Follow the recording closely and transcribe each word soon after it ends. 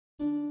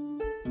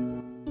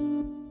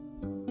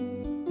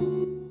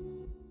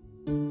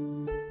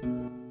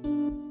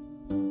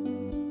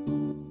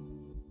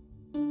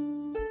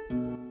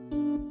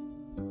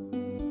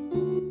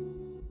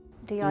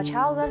your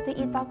child love to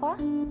eat bak kwa?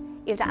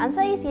 If the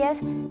answer is yes,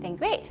 then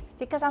great,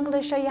 because I'm going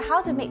to show you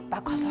how to make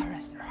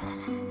bakwasaurus.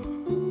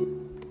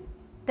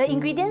 The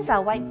ingredients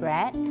are white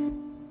bread,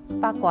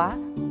 bak kwa,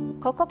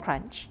 cocoa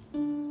crunch,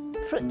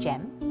 fruit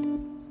jam,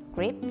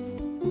 grapes,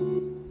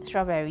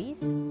 strawberries,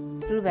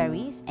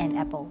 blueberries, and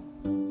apple.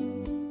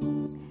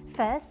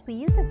 First, we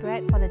use the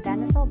bread for the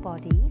dinosaur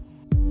body.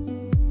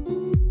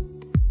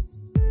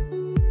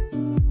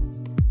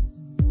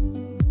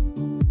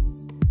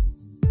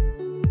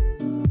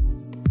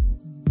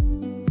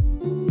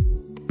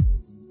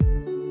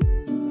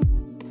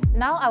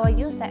 Now I will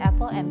use the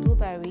apple and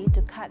blueberry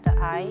to cut the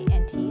eye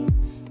and teeth,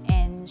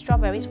 and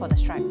strawberries for the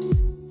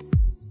stripes.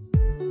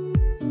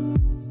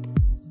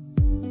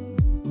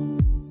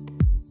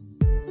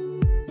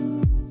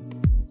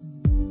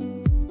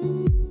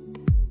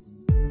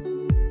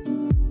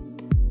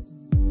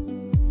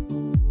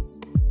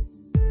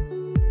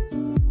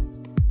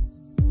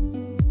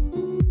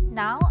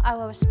 Now I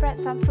will spread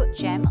some fruit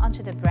jam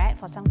onto the bread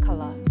for some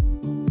color.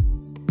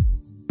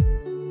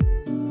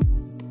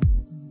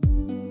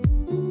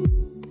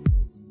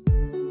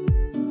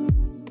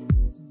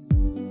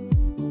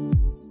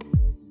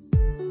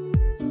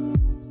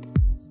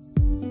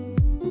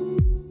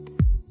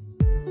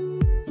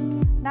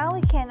 Now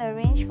we can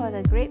arrange for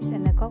the grapes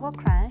and the cocoa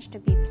crunch to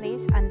be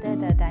placed under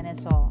the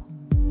dinosaur.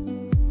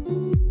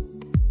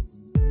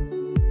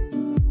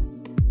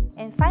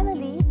 And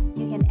finally,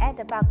 you can add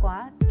the bak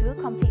kwa to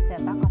complete the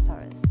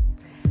bakwasaurus.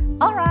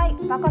 Alright,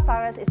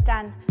 bakwasaurus is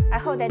done. I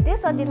hope that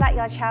this will delight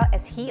your child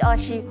as he or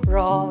she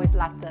roars with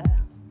laughter.